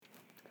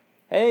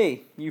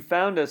Hey, you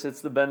found us.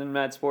 It's the Ben and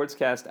Matt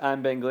Sportscast.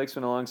 I'm Ben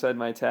Glicksman alongside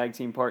my tag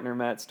team partner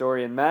Matt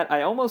Story. And Matt,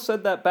 I almost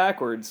said that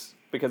backwards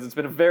because it's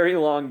been a very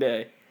long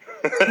day.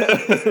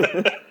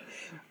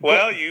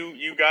 Well,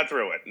 you got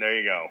through it. There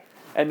you go.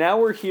 And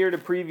now we're here to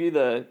preview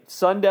the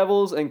Sun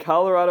Devils and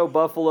Colorado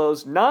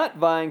Buffaloes, not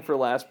vying for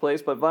last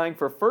place, but vying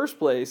for first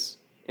place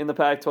in the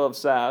Pac-12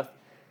 South.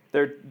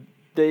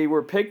 They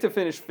were picked to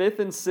finish 5th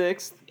and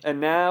 6th, and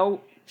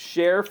now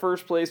share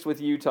first place with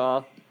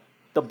Utah.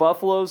 The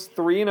Buffaloes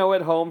 3-0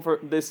 at home for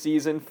this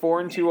season,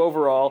 4-2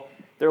 overall.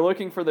 They're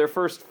looking for their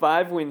first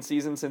 5-win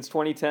season since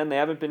 2010. They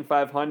haven't been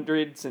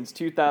 500 since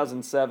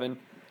 2007.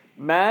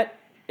 Matt,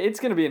 it's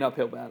going to be an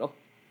uphill battle.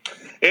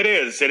 It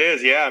is,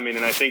 yeah. I mean,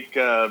 and I think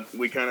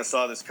we kind of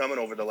saw this coming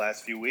over the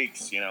last few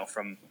weeks,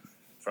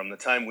 from the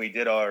time we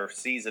did our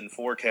season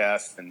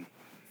forecast, and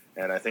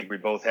I think we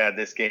both had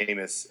this game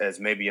as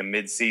maybe a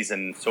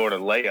mid-season sort of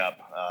layup.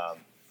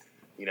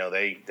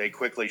 They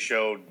quickly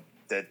showed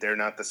that they're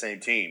not the same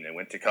team. They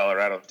went to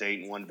Colorado State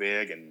and won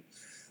big, and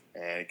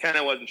kind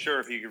of wasn't sure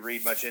if you could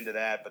read much into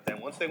that. But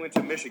then once they went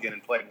to Michigan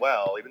and played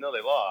well, even though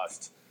they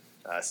lost,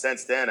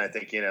 since then I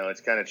think it's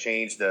kind of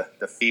changed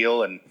the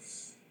feel, and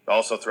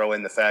also throw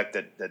in the fact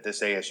that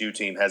this ASU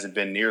team hasn't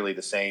been nearly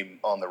the same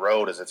on the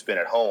road as it's been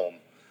at home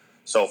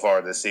so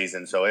far this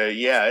season. So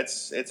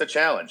it's a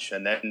challenge,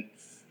 and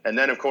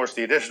then of course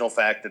the additional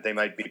fact that they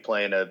might be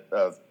playing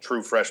a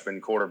true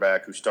freshman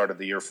quarterback who started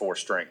the year 4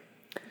 string.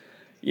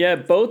 Yeah,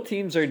 both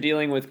teams are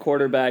dealing with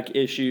quarterback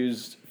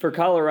issues. For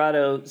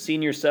Colorado,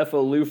 senior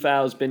Sefo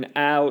Liufau's been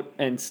out,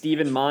 and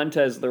Steven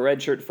Montez, the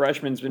redshirt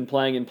freshman, has been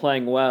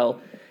playing well.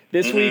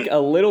 This week, a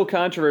little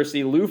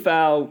controversy.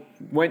 Liufau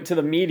went to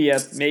the media,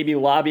 maybe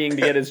lobbying to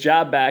get his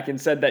job back, and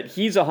said that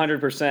he's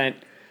 100%.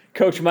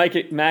 Coach Mike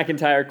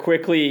McIntyre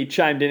quickly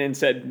chimed in and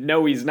said,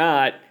 no, he's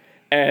not,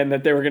 and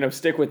that they were going to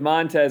stick with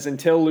Montez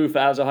until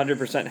Liufau's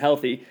 100%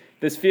 healthy.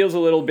 This feels a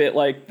little bit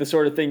like the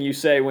sort of thing you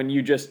say when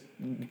you just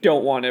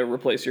don't want to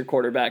replace your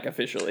quarterback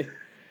officially.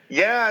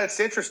 Yeah, it's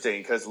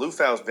interesting because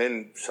Liufau's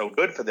been so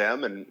good for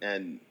them, and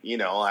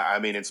I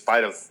mean, in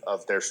spite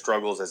of their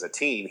struggles as a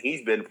team,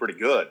 he's been pretty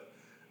good.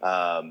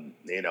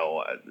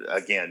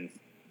 Again,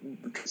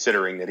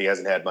 considering that he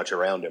hasn't had much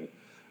around him,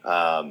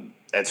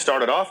 and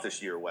started off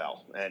this year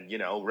well. And,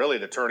 really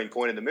the turning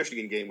point in the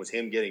Michigan game was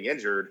him getting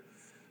injured.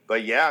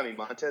 But, yeah, I mean,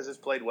 Montez has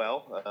played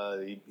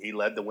well. He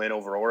led the win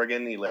over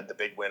Oregon. He led the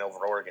big win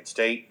over Oregon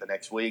State the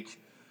next week,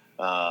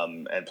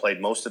 and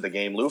played most of the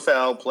game.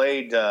 Liufau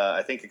played,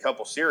 I think, a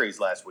couple series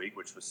last week,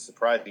 which was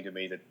surprising to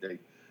me that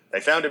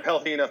they found him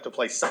healthy enough to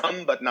play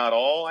some, but not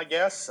all, I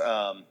guess.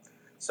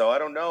 So I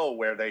don't know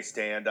where they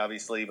stand,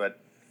 obviously, but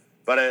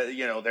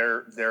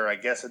they're I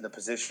guess in the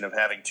position of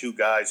having two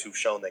guys who've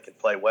shown they can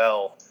play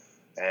well,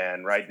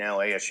 and right now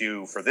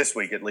ASU, for this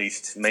week at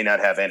least, may not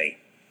have any.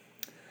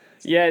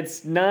 Yeah,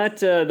 it's not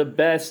the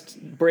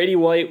best. Brady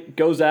White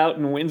goes out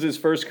and wins his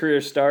first career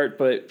start,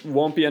 but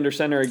won't be under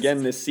center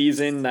again this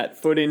season. That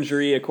foot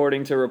injury,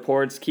 according to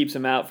reports, keeps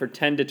him out for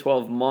 10 to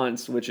 12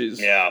 months, which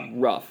is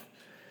rough.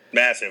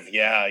 Massive,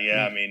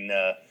 yeah. I mean,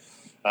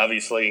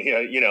 obviously,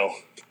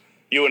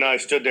 you and I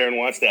stood there and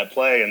watched that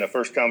play, and the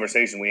first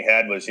conversation we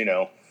had was, you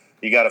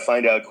got to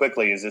find out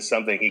quickly, is this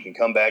something he can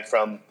come back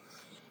from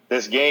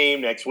this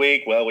game next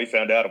week? Well, we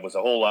found out it was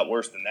a whole lot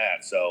worse than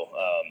that. So,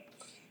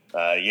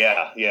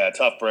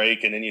 tough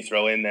break. And then you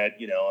throw in that,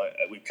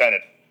 we've kind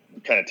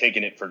of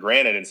taken it for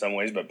granted in some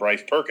ways, but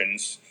Bryce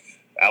Perkins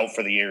out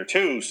for the year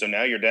too. So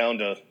now you're down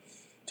to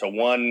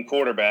one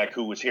quarterback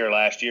who was here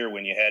last year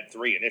when you had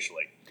 3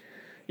 initially.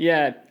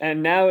 Yeah,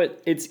 and now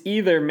it's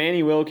either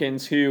Manny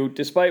Wilkins, who,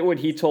 despite what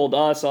he told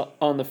us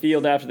on the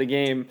field after the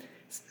game,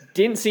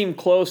 didn't seem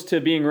close to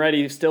being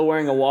ready, still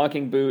wearing a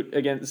walking boot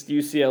against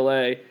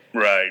UCLA.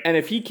 Right. And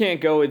if he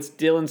can't go, it's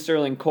Dylan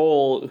Sterling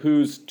Cole,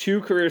 whose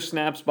 2 career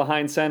snaps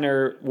behind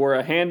center were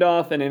a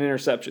handoff and an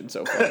interception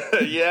so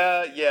far.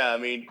 Yeah. I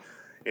mean,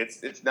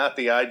 it's not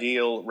the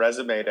ideal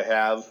resume to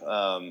have.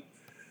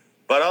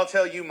 But I'll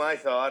tell you my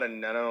thought,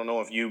 and I don't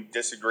know if you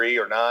disagree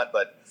or not,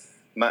 but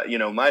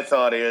my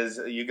thought is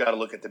you got to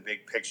look at the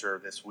big picture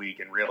this week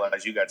and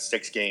realize you got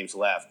 6 games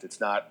left. It's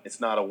not a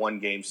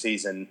 1-game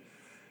season,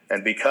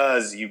 and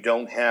because you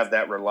don't have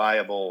that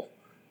reliable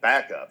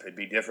backup, it'd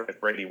be different if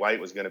Brady White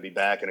was going to be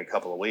back in a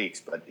couple of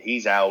weeks, but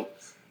he's out.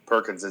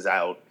 Perkins is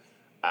out.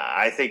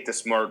 I think the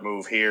smart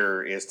move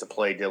here is to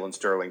play Dylan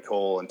Sterling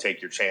Cole and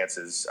take your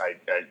chances,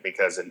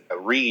 because a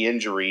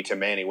re-injury to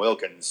Manny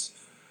Wilkins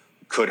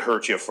could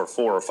hurt you for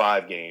 4 or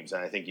 5 games,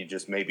 and I think you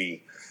just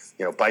maybe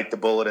bite the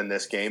bullet in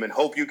this game and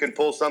hope you can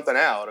pull something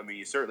out. I mean,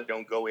 you certainly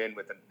don't go in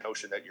with the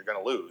notion that you're going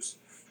to lose.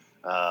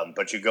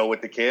 But you go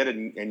with the kid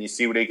and you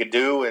see what he could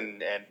do.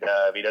 And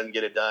if he doesn't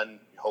get it done,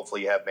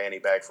 hopefully you have Manny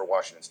back for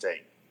Washington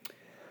State.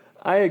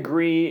 I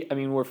agree. I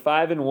mean, we're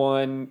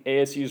 5-1.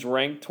 ASU's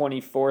ranked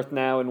 24th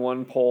now in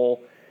one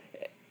poll.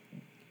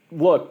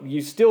 Look, you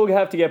still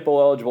have to get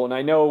bowl eligible. And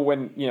I know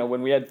when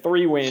we had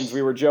 3 wins,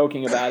 we were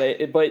joking about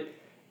it. But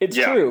it's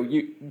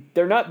true.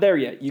 They're not there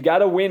yet. You got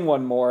to win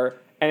one more.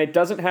 And it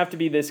doesn't have to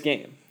be this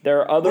game. There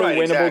are other Right,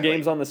 winnable exactly.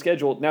 games on the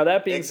schedule. Now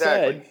that being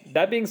said,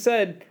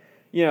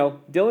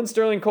 Dylan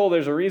Sterling Cole,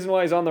 there's a reason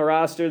why he's on the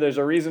roster. There's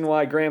a reason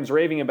why Graham's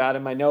raving about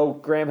him. I know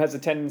Graham has a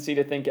tendency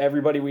to think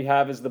everybody we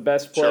have is the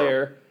best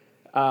player.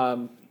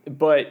 Sure.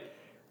 But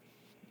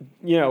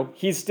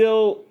he's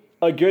still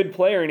a good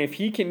player, and if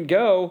he can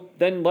go,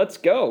 then let's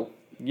go.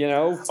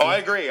 Oh, I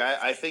agree.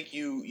 I think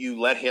you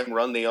let him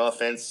run the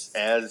offense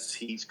as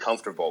he's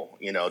comfortable.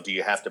 Do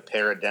you have to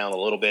pare it down a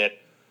little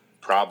bit?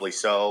 Probably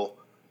so.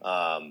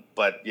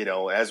 But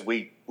as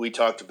we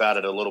talked about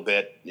it a little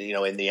bit,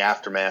 in the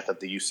aftermath of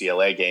the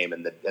UCLA game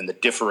and the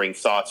differing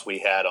thoughts we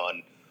had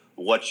on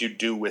what you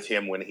do with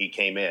him when he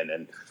came in,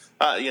 and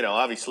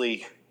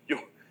obviously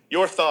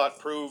your thought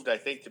proved, I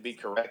think, to be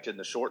correct in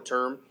the short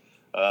term.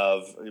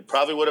 It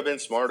probably would have been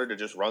smarter to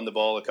just run the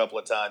ball a couple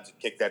of times and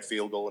kick that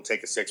field goal and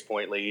take a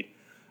 6-point lead.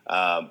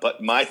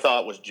 But my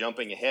thought was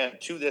jumping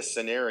ahead to this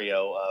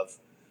scenario of,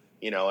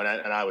 and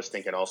I was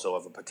thinking also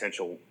of a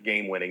potential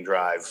game-winning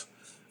drive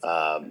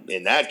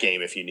in that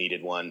game if you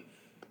needed one.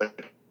 But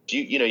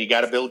you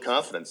got to build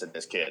confidence in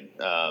this kid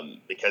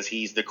because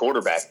he's the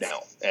quarterback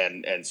now,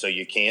 and so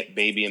you can't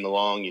baby him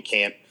along. You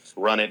can't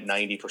run it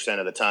 90%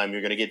 of the time.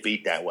 You're going to get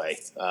beat that way.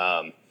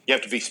 You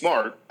have to be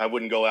smart. I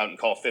wouldn't go out and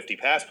call 50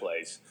 pass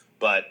plays,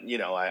 but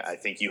I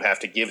think you have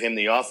to give him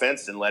the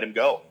offense and let him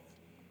go.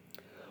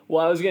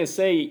 Well, I was going to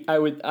say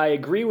I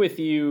agree with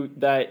you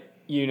that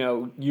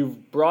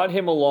you've brought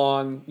him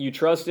along. You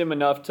trust him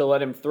enough to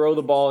let him throw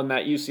the ball in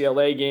that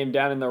UCLA game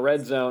down in the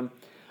red zone.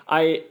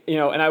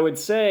 And I would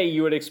say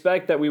you would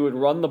expect that we would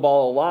run the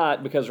ball a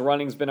lot because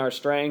running's been our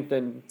strength,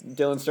 and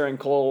Dylan Sterling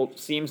Cole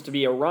seems to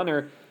be a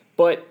runner.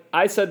 But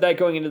I said that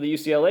going into the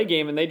UCLA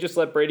game, and they just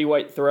let Brady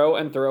White throw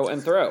and throw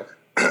and throw.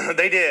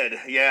 They did,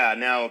 yeah.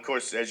 Now, of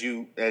course, as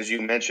you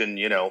mentioned,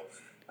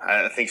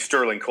 I think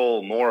Sterling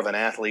Cole more of an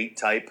athlete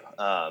type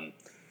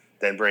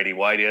than Brady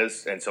White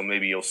is, and so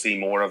maybe you'll see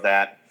more of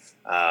that.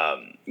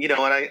 And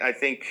I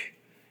think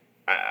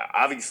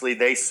obviously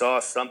they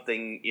saw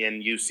something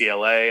in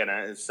UCLA,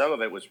 and some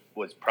of it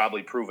was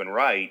probably proven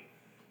right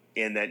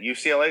in that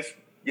UCLA's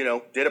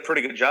did a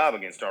pretty good job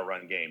against our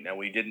run game. Now,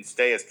 we didn't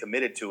stay as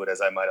committed to it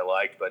as I might have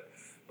liked,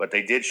 but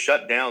they did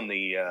shut down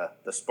the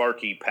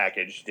Sparky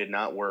package. Did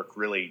not work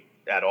really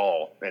at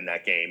all in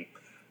that game.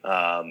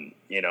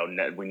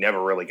 We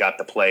never really got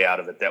the play out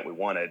of it that we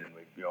wanted, and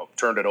we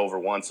turned it over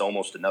once,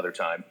 almost another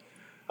time.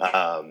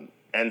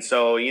 And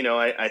so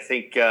I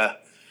think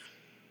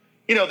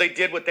they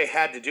did what they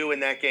had to do in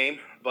that game,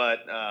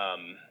 but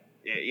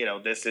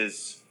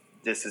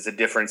this is a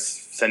different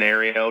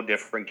scenario,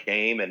 different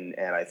game, and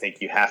I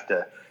think you have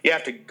to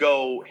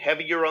go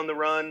heavier on the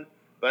run.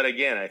 But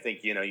again, I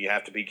think you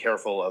have to be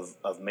careful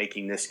of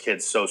making this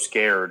kid so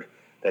scared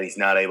that he's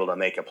not able to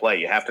make a play.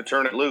 You have to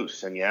turn it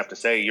loose, and you have to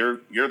say you're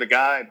the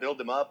guy,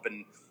 build him up,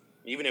 and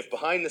even if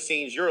behind the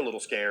scenes you're a little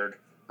scared,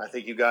 I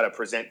think you got to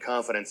present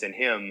confidence in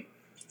him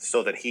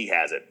so that he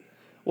has it.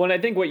 Well, and I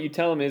think what you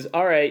tell him is,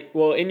 all right,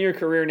 well, in your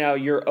career now,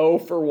 you're 0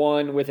 for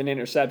 1 with an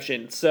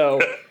interception, so.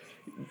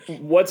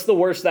 What's the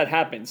worst that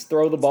happens?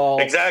 Throw the ball,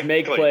 exactly,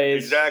 make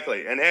plays.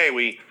 Exactly. And hey,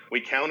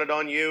 we counted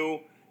on you,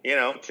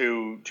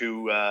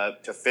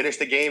 to finish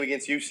the game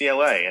against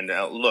UCLA. And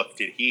look,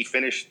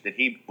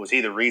 was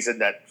he the reason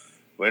that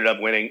we ended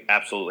up winning?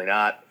 Absolutely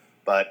not.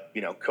 But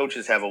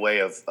coaches have a way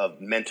of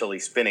mentally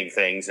spinning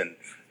things, and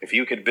if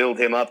you could build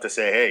him up to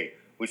say, hey,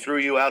 we threw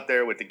you out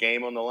there with the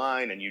game on the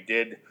line, and you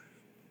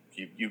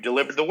you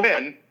delivered the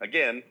win.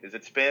 Again, is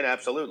it spin?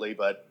 Absolutely,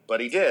 but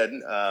he did.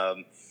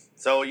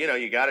 So,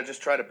 you got to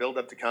just try to build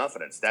up the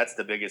confidence. That's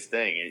the biggest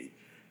thing. I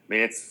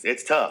mean,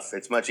 it's tough.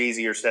 It's much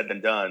easier said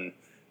than done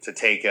to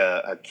take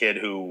a kid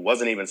who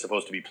wasn't even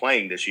supposed to be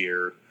playing this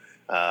year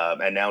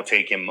and now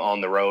take him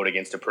on the road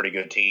against a pretty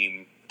good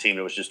team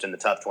that was just in the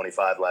top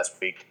 25 last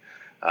week.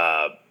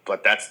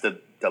 But that's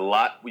the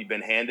lot we've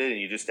been handed, and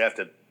you just have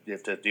to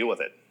deal with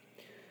it.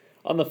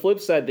 On the flip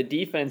side, the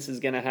defense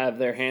is going to have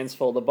their hands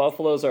full. The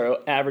Buffaloes are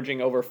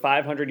averaging over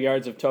 500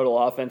 yards of total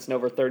offense and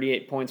over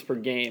 38 points per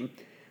game.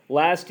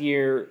 Last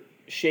year,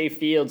 Shea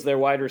Fields, their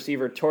wide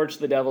receiver, torched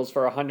the Devils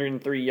for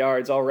 103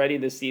 yards. Already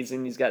this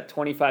season, he's got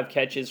 25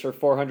 catches for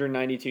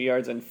 492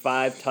 yards and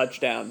 5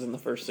 touchdowns in the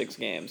first 6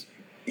 games.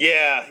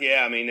 Yeah.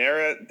 I mean,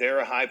 they're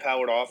a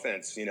high-powered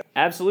offense.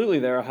 Absolutely,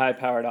 they're a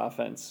high-powered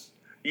offense.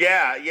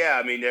 Yeah.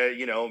 I mean,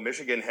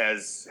 Michigan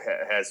has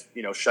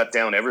shut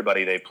down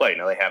everybody they've played.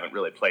 Now, they haven't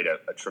really played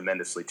a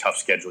tremendously tough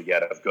schedule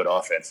yet of good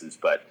offenses,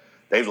 but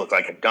they've looked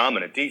like a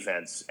dominant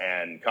defense,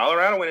 and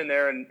Colorado went in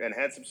there and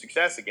had some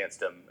success against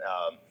them.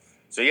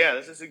 So yeah,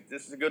 this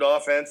is a good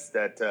offense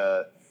that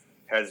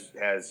has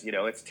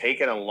it's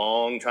taken a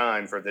long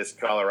time for this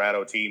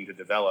Colorado team to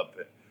develop,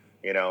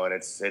 and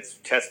it's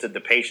tested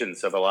the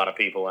patience of a lot of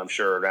people, I'm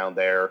sure, around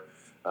there.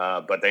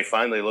 But they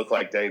finally look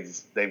like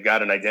they've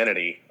got an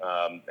identity,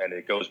 and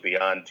it goes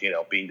beyond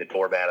being the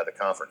doormat of the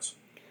conference.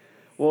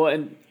 Well,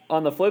 and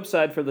on the flip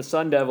side for the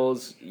Sun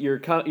Devils,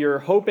 you're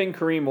hoping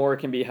Kareem Moore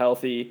can be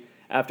healthy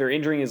after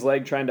injuring his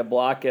leg trying to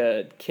block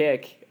a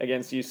kick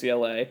against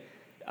UCLA.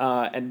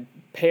 And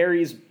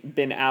Perry's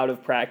been out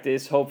of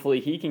practice. Hopefully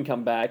he can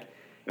come back.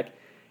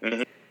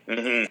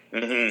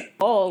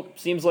 Paul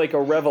seems like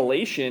a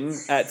revelation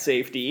at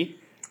safety.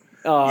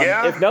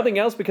 If nothing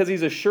else, because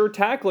he's a sure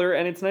tackler,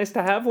 and it's nice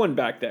to have one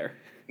back there.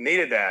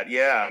 Needed that,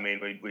 yeah. I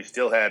mean, we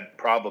still had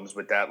problems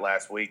with that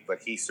last week, but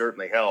he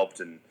certainly helped.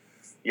 And,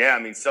 yeah, I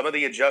mean, some of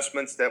the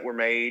adjustments that were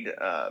made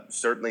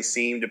certainly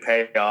seemed to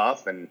pay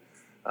off. And,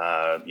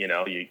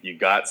 you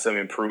got some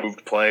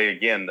improved play.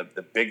 Again,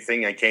 the big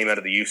thing I came out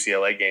of the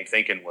UCLA game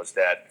thinking was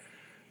that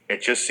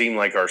it just seemed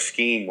like our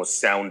scheme was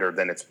sounder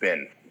than it's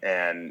been.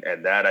 And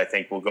that, I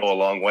think, will go a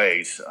long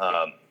ways.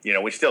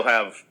 We still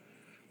have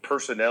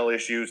personnel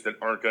issues that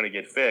aren't going to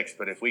get fixed,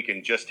 but if we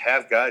can just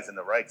have guys in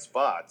the right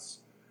spots,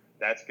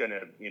 that's going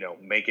to,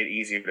 make it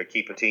easier to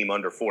keep a team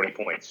under 40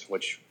 points,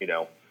 which,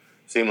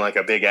 seemed like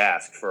a big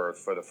ask for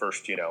the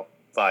first,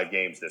 5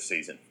 games this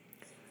season.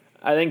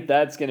 I think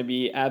that's going to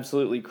be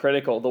absolutely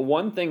critical. The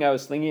one thing I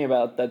was thinking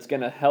about that's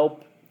going to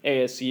help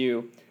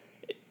ASU,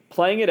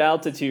 playing at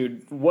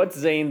altitude, what's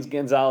Zane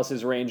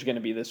Gonzalez's range going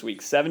to be this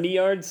week? 70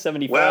 yards,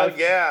 75? Well,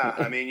 yeah.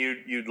 I mean,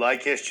 you'd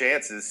like his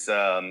chances,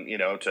 and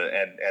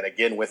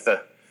again with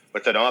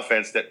an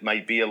offense that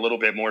might be a little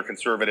bit more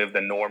conservative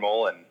than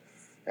normal,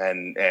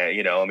 and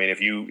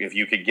if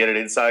you could get it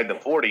inside the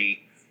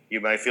 40,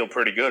 you might feel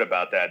pretty good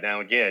about that.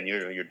 Now, again,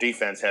 your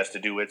defense has to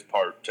do its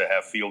part to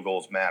have field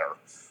goals matter.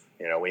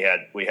 We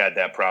had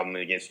that problem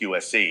against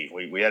USC.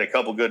 We had a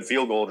couple good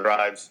field goal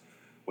drives.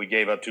 We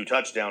gave up 2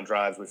 touchdown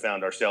drives. We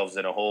found ourselves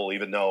in a hole,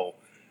 even though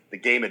the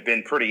game had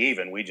been pretty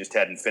even. We just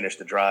hadn't finished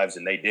the drives,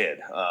 and they did.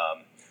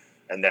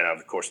 And then,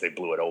 of course, they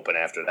blew it open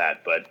after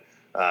that. But,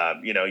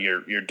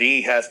 your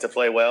D has to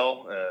play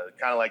well,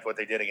 kind of like what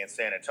they did against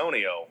San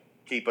Antonio,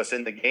 keep us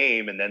in the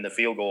game, and then the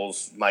field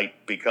goals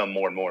might become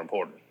more and more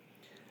important.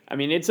 I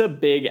mean, it's a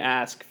big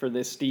ask for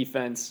this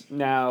defense.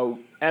 Now,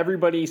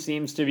 everybody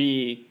seems to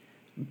be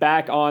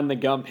back on the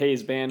Gump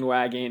Hayes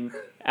bandwagon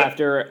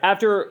after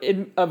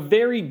a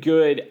very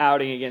good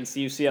outing against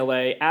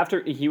UCLA.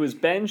 After he was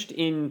benched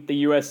in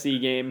the USC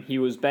game, he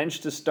was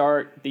benched to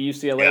start the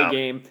UCLA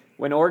game.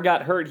 When Orr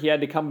got hurt, he had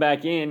to come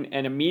back in,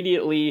 and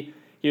immediately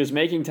he was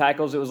making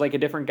tackles. It was like a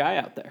different guy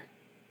out there.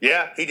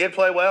 Yeah, he did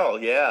play well.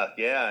 Yeah,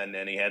 and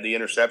then he had the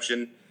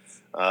interception,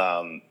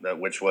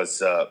 which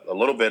was a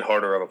little bit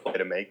harder of a play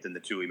to make than the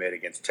 2 he made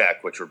against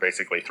Tech, which were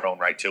basically thrown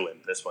right to him.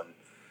 This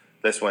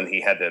one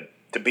he had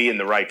to be in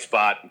the right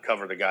spot and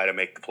cover the guy to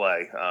make the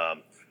play.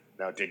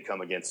 Now it did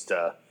come against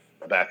a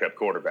backup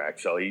quarterback,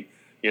 so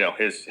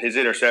his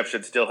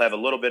interceptions still have a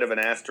little bit of an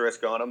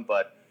asterisk on them,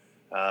 but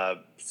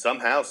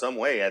somehow, some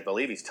way, I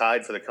believe he's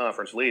tied for the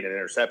conference lead in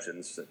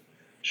interceptions.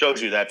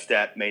 Shows you that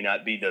stat may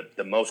not be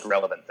the most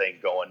relevant thing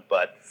going,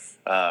 but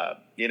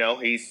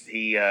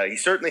he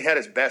certainly had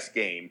his best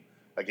game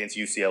against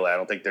UCLA. I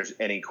don't think there's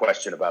any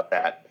question about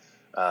that.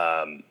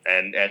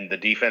 And the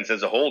defense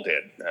as a whole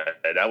did.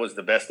 That was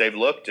the best they've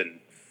looked, and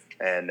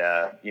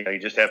you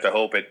just have to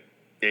hope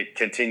it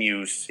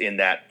continues in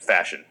that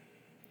fashion.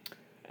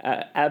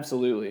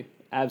 Absolutely,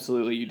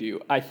 you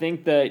do. I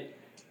think that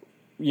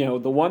the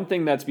one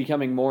thing that's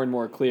becoming more and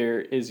more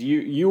clear is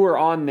you were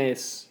on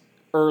this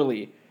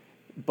early.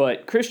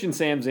 But Christian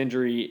Sam's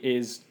injury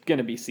is going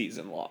to be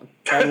season long.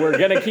 And we're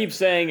going to keep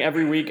saying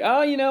every week,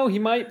 he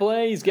might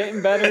play, he's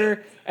getting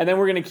better. And then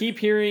we're going to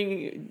keep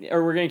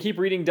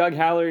reading Doug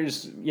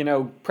Haller's,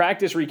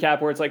 practice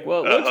recap where it's like,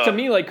 well, it looks to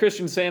me like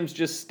Christian Sam's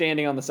just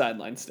standing on the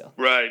sideline still.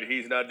 Right.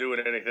 He's not doing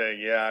anything.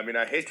 Yeah. I mean,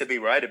 I hate to be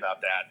right about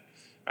that.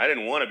 I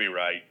didn't want to be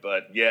right,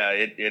 but yeah,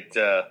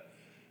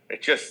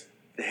 it just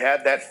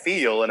had that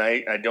feel. And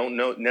I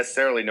don't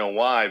necessarily know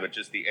why, but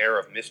just the air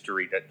of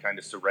mystery that kind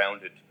of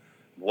surrounded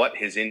what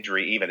his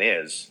injury even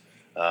is.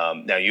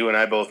 Now, you and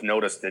I both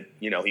noticed that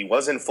he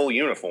was in full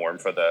uniform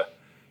for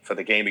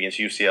the game against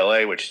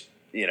UCLA, which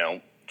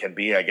can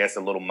be, I guess, a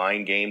little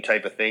mind game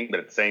type of thing. But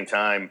at the same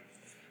time,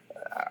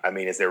 I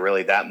mean, is there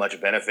really that much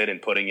benefit in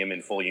putting him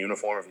in full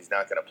uniform if he's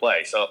not going to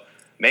play? So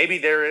maybe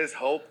there is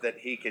hope that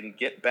he can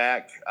get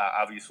back.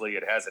 Obviously,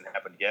 it hasn't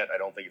happened yet. I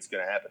don't think it's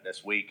going to happen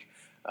this week.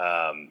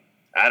 I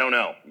don't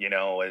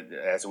know.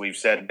 As we've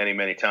said many,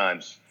 many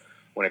times,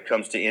 when it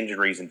comes to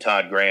injuries and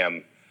Todd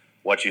Graham,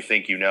 what you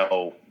think you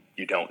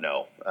don't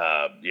know.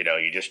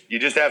 You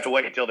just have to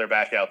wait until they're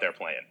back out there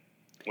playing,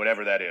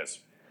 whatever that is.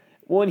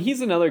 Well, and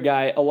he's another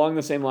guy along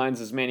the same lines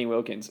as Manny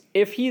Wilkins.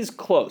 If he's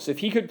close, if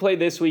he could play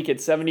this week at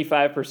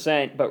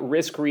 75% but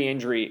risk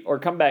re-injury, or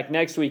come back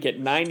next week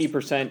at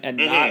 90% and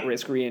not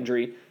risk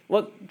re-injury,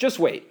 well, just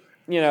wait.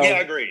 Yeah,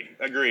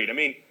 agreed. I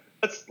mean,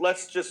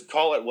 let's just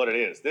call it what it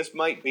is. This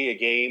might be a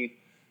game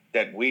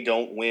that we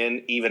don't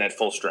win even at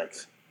full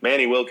strength.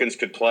 Manny Wilkins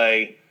could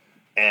play.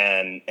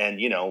 And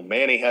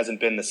Manny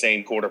hasn't been the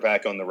same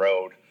quarterback on the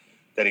road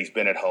that he's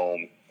been at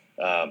home.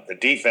 The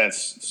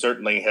defense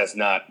certainly has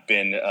not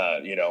been,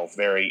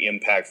 very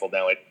impactful.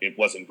 Now, it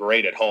wasn't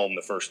great at home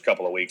the first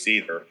couple of weeks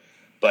either,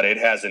 but it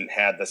hasn't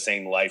had the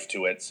same life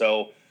to it.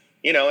 So,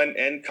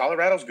 and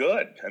Colorado's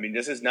good. I mean,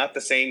 this is not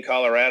the same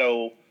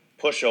Colorado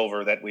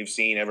pushover that we've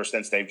seen ever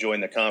since they've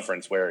joined the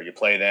conference, where you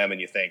play them and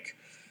you think,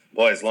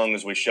 boy, as long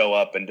as we show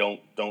up and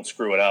don't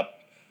screw it up,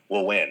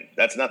 we'll win.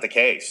 That's not the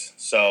case.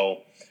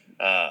 So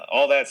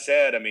all that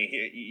said, I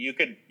mean, you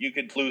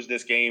could lose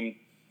this game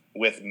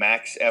with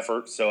max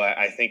effort. So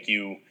I think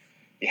you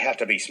have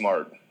to be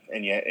smart.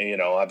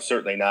 And I'm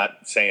certainly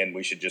not saying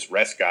we should just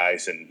rest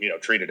guys and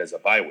treat it as a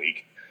bye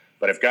week.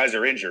 But if guys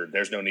are injured,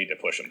 there's no need to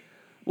push them.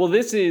 Well,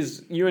 this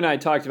is, you and I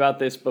talked about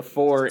this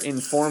before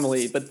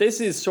informally, but this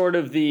is sort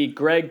of the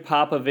Greg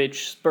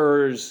Popovich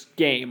Spurs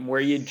game where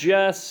you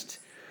just,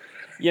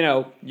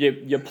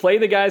 you play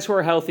the guys who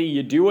are healthy,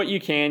 you do what you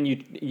can,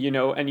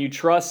 and you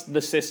trust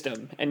the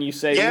system. And you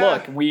say,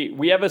 look,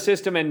 we have a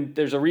system and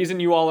there's a reason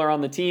you all are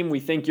on the team.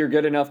 We think you're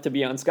good enough to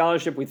be on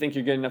scholarship. We think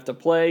you're good enough to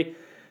play.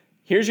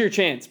 Here's your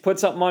chance. Put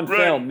something on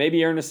film.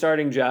 Maybe earn a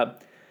starting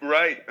job.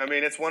 Right. I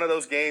mean, it's one of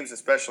those games,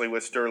 especially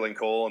with Sterling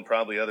Cole and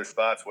probably other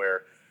spots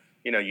where,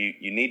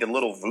 you need a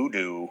little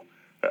voodoo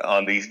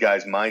on these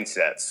guys'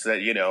 mindsets,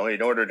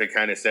 in order to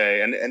kind of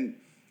say, and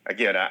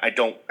again, I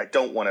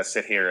don't want to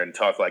sit here and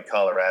talk like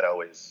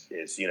Colorado is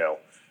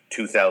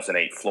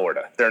 2008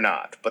 Florida. They're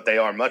not, but they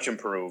are much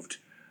improved.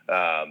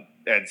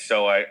 And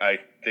so I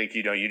think,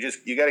 you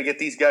got to get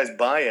these guys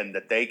buy-in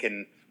that they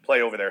can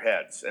play over their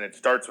heads. And it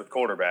starts with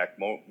quarterback,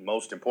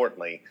 most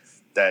importantly,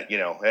 that,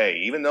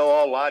 hey, even though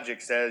all logic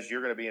says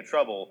you're going to be in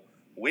trouble,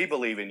 we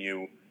believe in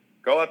you.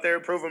 Go out there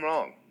and prove them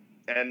wrong.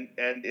 And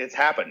it's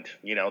happened.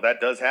 That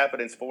does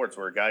happen in sports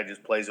where a guy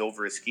just plays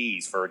over his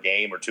skis for a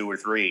game or two or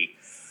three.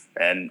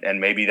 And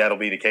maybe that'll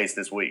be the case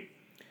this week.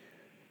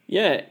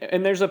 Yeah,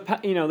 and there's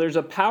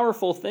a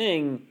powerful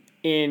thing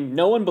in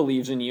no one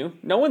believes in you.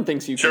 No one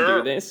thinks you can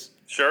do this.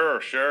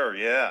 Sure.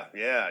 Yeah.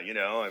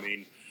 I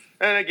mean,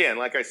 and again,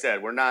 like I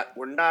said, we're not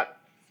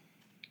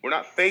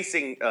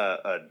facing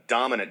a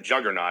dominant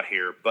juggernaut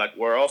here, but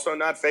we're also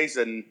not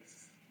facing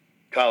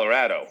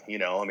Colorado.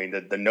 I mean,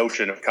 the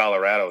notion of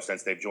Colorado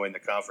since they've joined the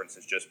conference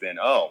has just been,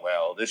 oh,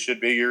 well, this should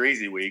be your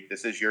easy week.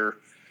 This is your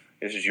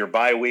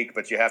bye week,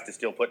 but you have to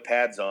still put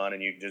pads on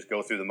and you can just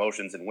go through the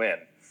motions and win.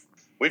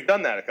 We've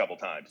done that a couple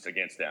times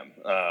against them,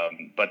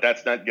 but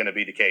that's not going to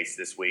be the case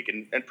this week,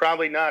 and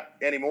probably not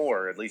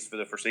anymore, at least for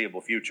the foreseeable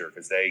future,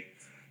 because they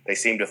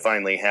seem to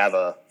finally have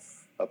a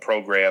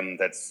program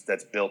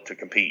that's built to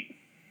compete.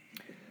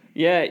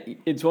 Yeah,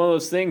 it's one of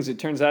those things. It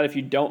turns out if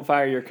you don't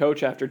fire your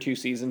coach after 2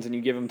 seasons and you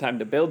give him time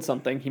to build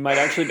something, he might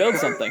actually build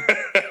something.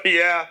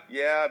 Yeah.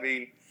 I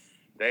mean,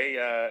 they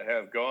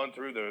have gone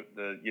through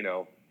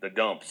the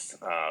dumps.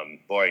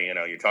 Boy,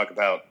 you talk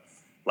about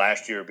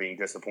last year being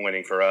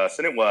disappointing for us,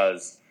 and it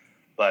was.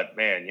 But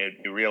man,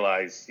 you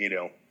realize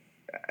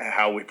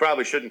how we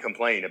probably shouldn't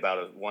complain about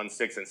a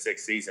 6-6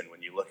 season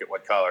when you look at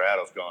what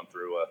Colorado's gone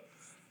through. A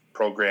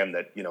program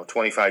that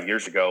 25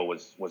 years ago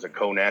was a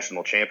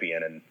co-national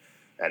champion, and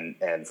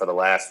for the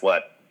last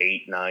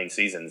 8-9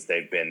 seasons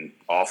they've been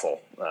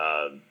awful,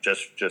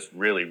 just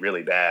really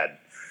really bad.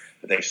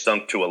 They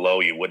sunk to a low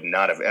you would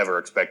not have ever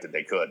expected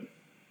they could.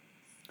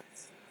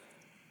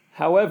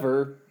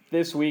 However,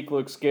 this week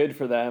looks good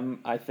for them,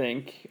 I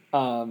think.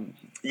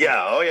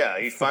 Yeah,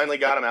 he finally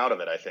got him out of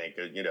it, I think.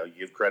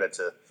 Give credit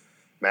to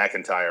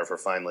McIntyre for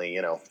finally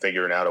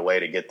figuring out a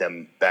way to get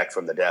them back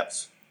from the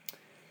depths.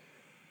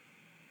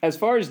 As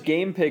far as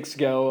game picks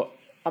go,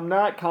 I'm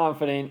not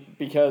confident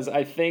because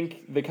I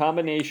think the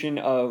combination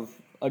of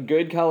a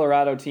good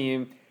Colorado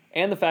team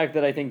and the fact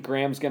that I think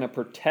Graham's going to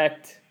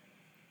protect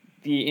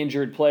the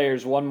injured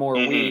players one more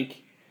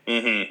week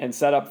and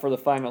set up for the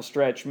final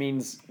stretch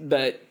means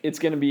that it's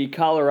going to be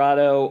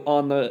Colorado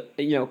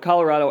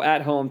Colorado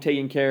at home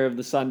taking care of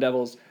the Sun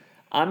Devils.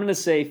 I'm going to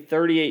say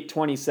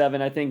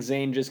 38-27. I think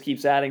Zane just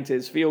keeps adding to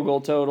his field goal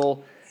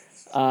total.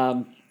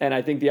 And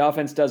I think the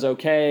offense does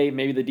okay.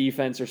 Maybe the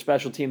defense or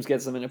special teams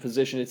gets them in a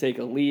position to take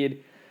a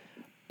lead.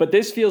 But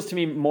this feels to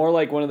me more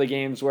like one of the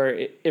games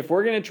where if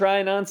we're going to try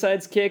an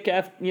onside kick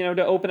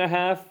to open a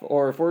half,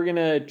 or if we're going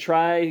to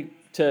try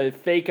to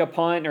fake a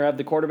punt or have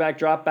the quarterback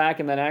drop back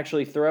and then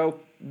actually throw,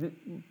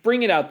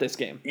 bring it out this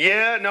game.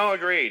 Yeah, no,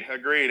 agreed.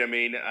 I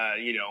mean,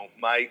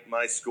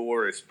 my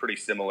score is pretty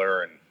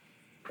similar, and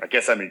I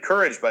guess I'm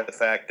encouraged by the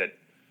fact that,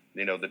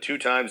 the 2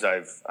 times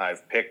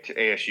I've picked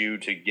ASU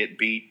to get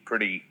beat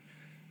pretty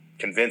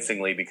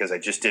convincingly because I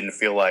just didn't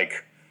feel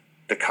like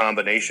the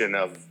combination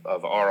of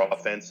our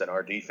offense and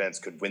our defense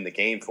could win the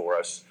game for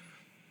us.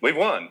 We've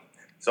won.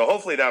 So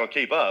hopefully that'll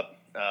keep up.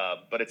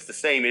 But it's the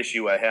same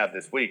issue I have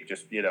this week.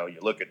 Just, you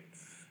look at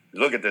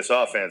this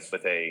offense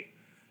with a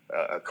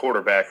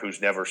quarterback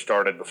who's never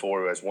started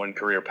before, who has 1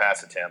 career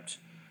pass attempt.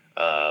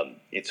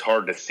 It's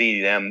hard to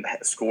see them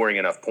scoring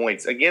enough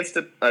points against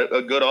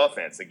a good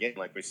offense. Again,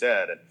 like we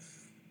said, and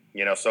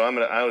so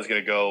I was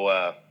going to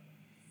go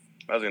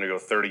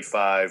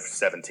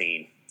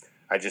 35-17.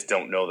 I just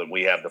don't know that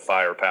we have the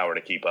firepower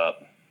to keep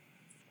up.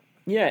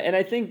 Yeah, and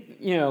I think,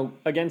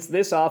 against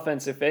this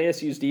offense, if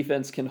ASU's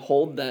defense can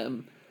hold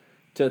them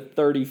to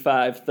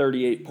 35,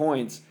 38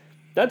 points,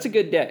 that's a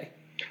good day.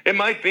 It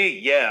might be,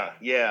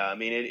 yeah. I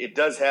mean, it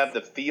does have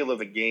the feel of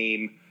a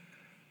game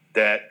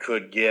that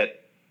could get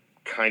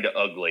kind of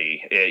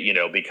ugly,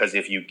 because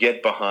if you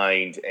get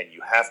behind and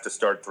you have to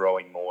start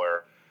throwing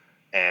more,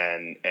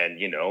 And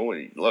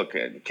look,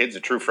 the kid's a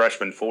true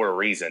freshman for a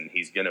reason.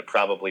 He's going to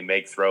probably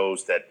make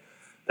throws that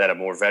a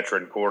more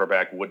veteran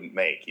quarterback wouldn't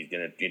make. He's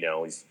going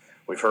to,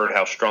 we've heard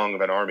how strong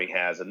of an arm he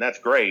has, and that's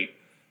great.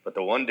 But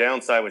the one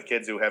downside with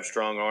kids who have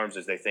strong arms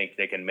is they think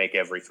they can make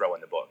every throw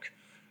in the book,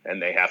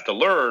 and they have to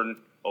learn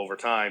over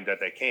time that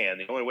they can.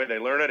 The only way they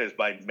learn it is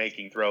by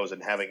making throws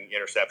and having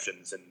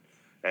interceptions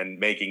and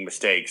making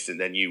mistakes, and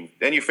then you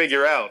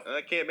figure out,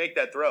 I can't make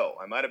that throw.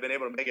 I might have been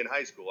able to make it in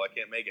high school. I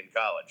can't make it in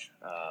college.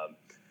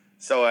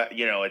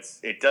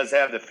 It does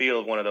have the feel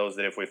of one of those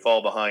that if we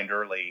fall behind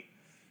early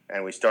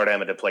and we start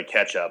having to play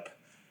catch up,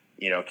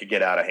 it could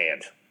get out of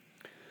hand.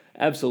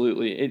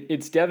 Absolutely.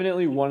 It's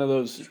definitely one of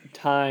those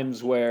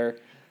times where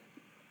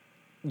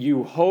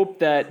you hope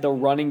that the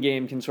running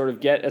game can sort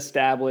of get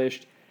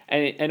established.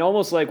 And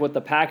almost like what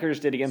the Packers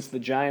did against the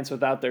Giants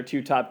without their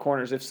two top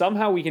corners. If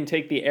somehow we can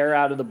take the air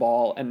out of the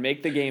ball and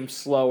make the game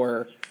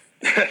slower.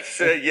 That's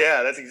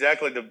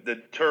exactly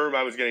the term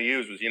I was going to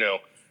use was,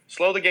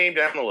 slow the game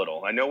down a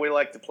little. I know we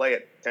like to play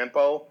at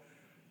tempo,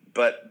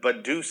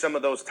 but do some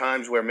of those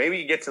times where maybe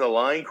you get to the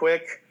line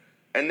quick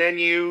and then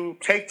you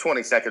take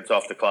 20 seconds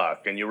off the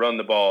clock and you run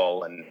the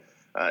ball. And,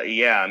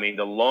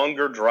 the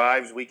longer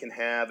drives we can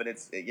have, and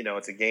it's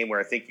a game where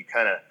I think you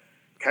kind of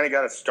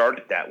got to start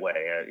it that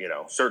way.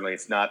 Certainly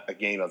it's not a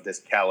game of this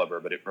caliber,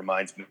 but it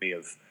reminds me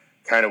of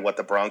kind of what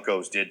the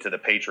Broncos did to the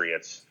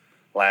Patriots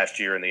last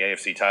year in the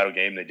AFC title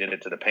game. They did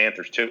it to the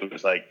Panthers too. It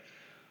was like,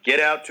 get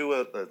out to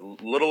a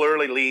little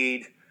early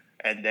lead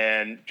and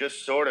then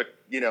just sort of,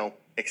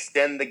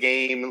 extend the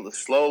game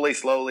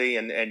slowly.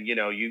 And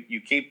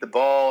you keep the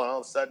ball and all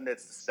of a sudden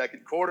it's the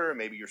second quarter and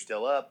maybe you're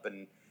still up.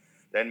 And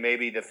then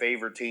maybe the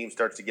favored team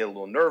starts to get a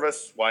little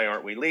nervous. Why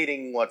aren't we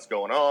leading? What's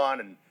going on?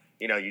 And,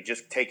 you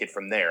just take it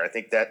from there. I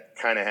think that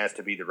kind of has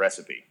to be the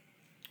recipe.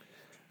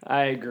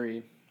 I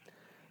agree.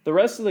 The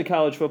rest of the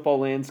college football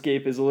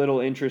landscape is a little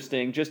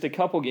interesting. Just a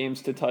couple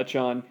games to touch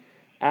on.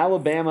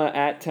 Alabama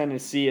at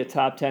Tennessee, a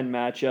top 10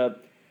 matchup.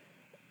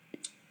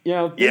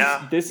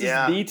 This is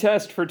the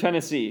test for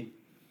Tennessee.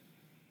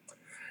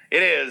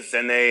 It is,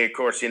 and they, of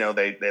course,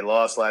 they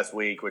lost last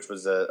week, which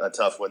was a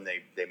tough one.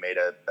 They made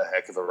a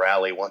heck of a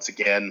rally once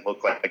again.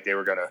 Looked like they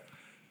were going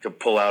to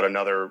pull out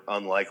another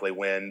unlikely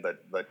win,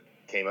 but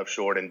came up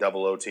short in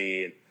double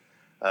OT.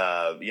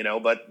 But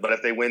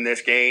if they win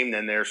this game,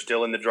 then they're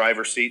still in the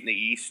driver's seat in the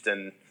East,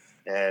 and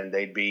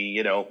they'd be,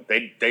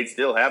 they'd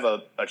still have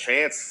a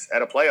chance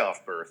at a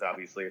playoff berth.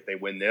 Obviously, if they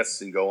win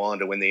this and go on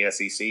to win the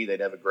SEC,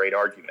 they'd have a great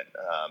argument.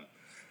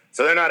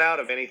 So they're not out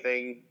of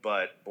anything,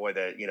 but boy,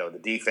 the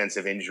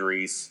defensive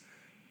injuries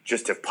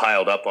just have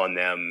piled up on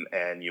them,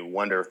 and you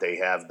wonder if they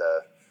have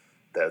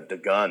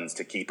the guns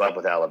to keep up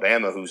with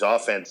Alabama, whose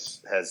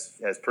offense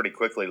has pretty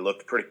quickly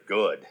looked pretty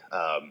good.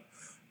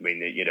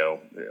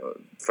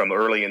 From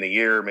early in the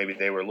year, maybe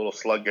they were a little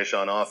sluggish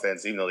on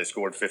offense, even though they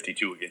scored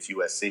 52 against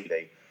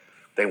USC.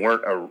 They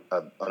weren't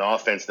an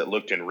offense that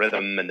looked in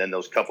rhythm, and then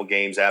those couple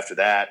games after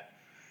that.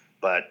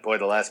 But, boy,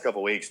 the last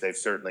couple weeks they've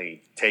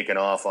certainly taken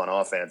off on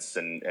offense,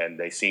 and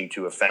they seem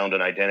to have found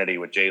an identity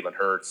with Jalen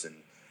Hurts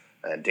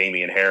and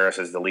Damian Harris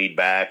as the lead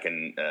back.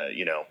 And,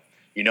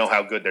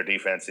 how good their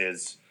defense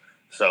is.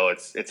 So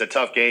it's a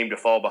tough game to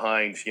fall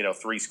behind,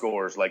 3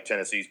 scores like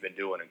Tennessee's been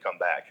doing and come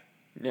back.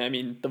 Yeah,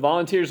 the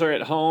Volunteers are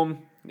at home.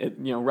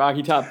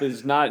 Rocky Top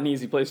is not an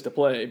easy place to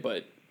play,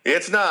 but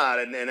it's not,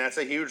 and that's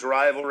a huge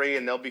rivalry,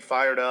 and they'll be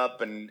fired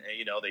up. And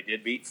they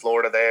did beat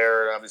Florida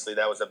there. Obviously,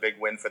 that was a big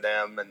win for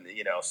them, and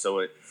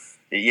so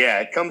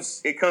it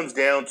comes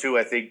down to,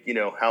 I think,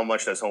 how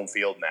much does home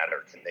field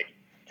matter?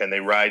 Can they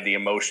ride the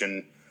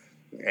emotion,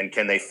 and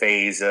can they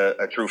phase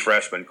a true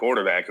freshman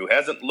quarterback who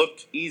hasn't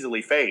looked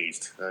easily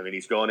phased?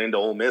 He's gone into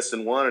Ole Miss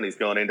and won, and he's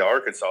gone into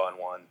Arkansas and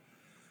won.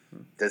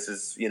 This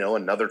is,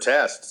 another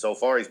test. So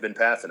far, he's been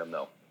passing them,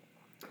 though.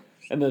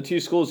 And the two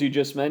schools you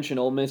just mentioned,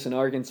 Ole Miss and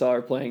Arkansas,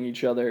 are playing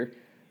each other.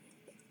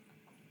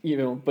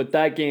 But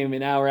that game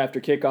an hour after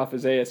kickoff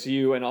is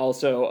ASU and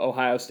also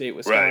Ohio State,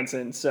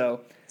 Wisconsin. Right. So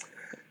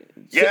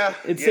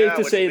it's safe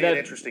to say that an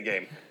interesting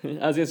game.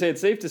 I was going to say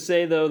it's safe to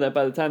say though that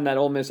by the time that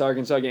Ole Miss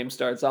Arkansas game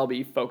starts, I'll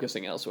be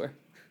focusing elsewhere.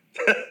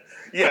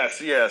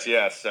 Yes.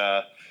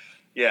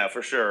 Yeah,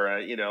 for sure.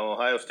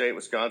 Ohio State,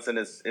 Wisconsin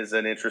is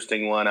an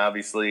interesting one.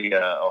 Obviously,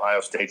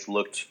 Ohio State's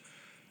looked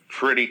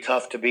pretty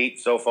tough to beat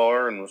so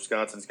far, and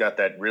Wisconsin's got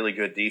that really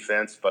good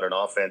defense, but an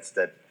offense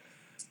that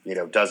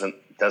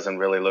doesn't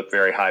really look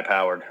very high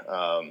powered.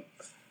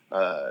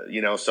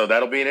 So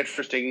that'll be an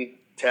interesting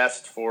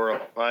test for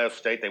Ohio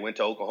State. They went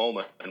to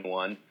Oklahoma and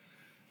won.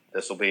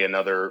 This will be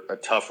a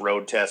tough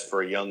road test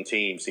for a young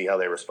team. See how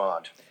they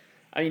respond.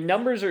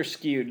 Numbers are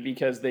skewed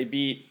because they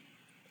beat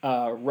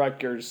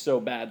Rutgers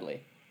so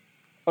badly.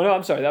 Oh no,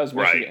 I'm sorry, that was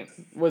Michigan.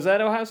 Right. Was that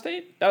Ohio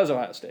State? That was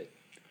Ohio State.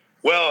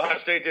 Well, Ohio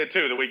State did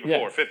too the week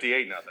before,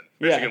 58-0.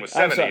 Michigan was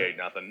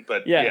 78-0.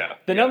 But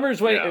the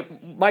numbers.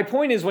 My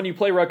point is, when you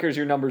play Rutgers,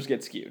 your numbers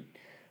get skewed.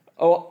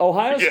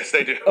 Ohio. Yes,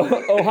 they do.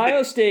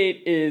 Ohio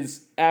State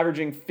is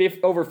averaging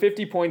over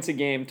 50 points a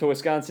game to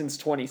Wisconsin's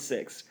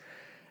 26.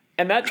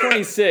 And that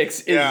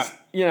 26 Yeah.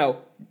 is,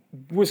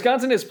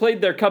 Wisconsin has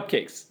played their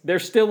cupcakes. They're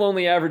still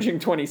only averaging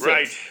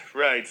 26.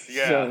 Right.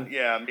 Yeah, So-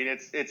 yeah. I mean,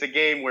 it's a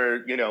game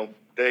where,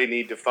 they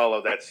need to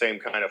follow that same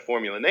kind of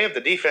formula. And they have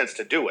the defense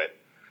to do it.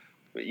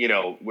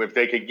 If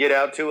they could get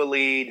out to a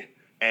lead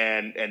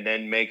and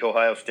then make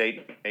Ohio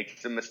State make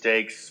some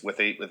mistakes with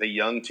a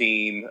young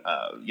team,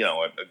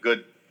 a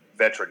good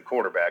veteran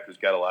quarterback who's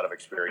got a lot of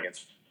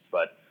experience,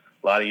 but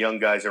a lot of young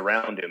guys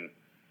around him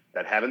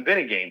that haven't been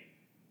in games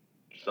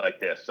like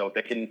this. So if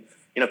they can,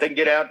 if they can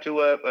get out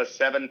to a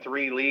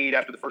 7-3 lead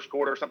after the first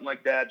quarter or something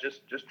like that,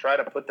 just try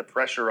to put the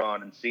pressure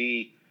on and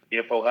see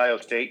if Ohio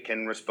State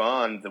can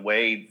respond the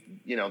way,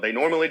 they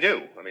normally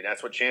do. I mean,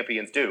 that's what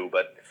champions do.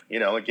 But,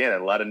 again,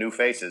 a lot of new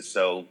faces.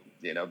 So,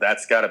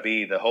 that's got to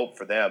be the hope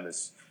for them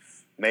is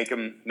make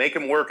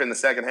them work in the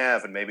second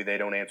half, and maybe they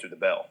don't answer the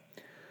bell.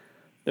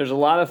 There's a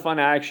lot of fun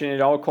action.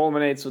 It all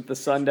culminates with the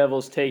Sun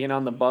Devils taking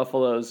on the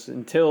Buffaloes.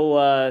 Until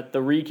the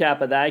recap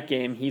of that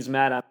game, he's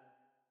Matt.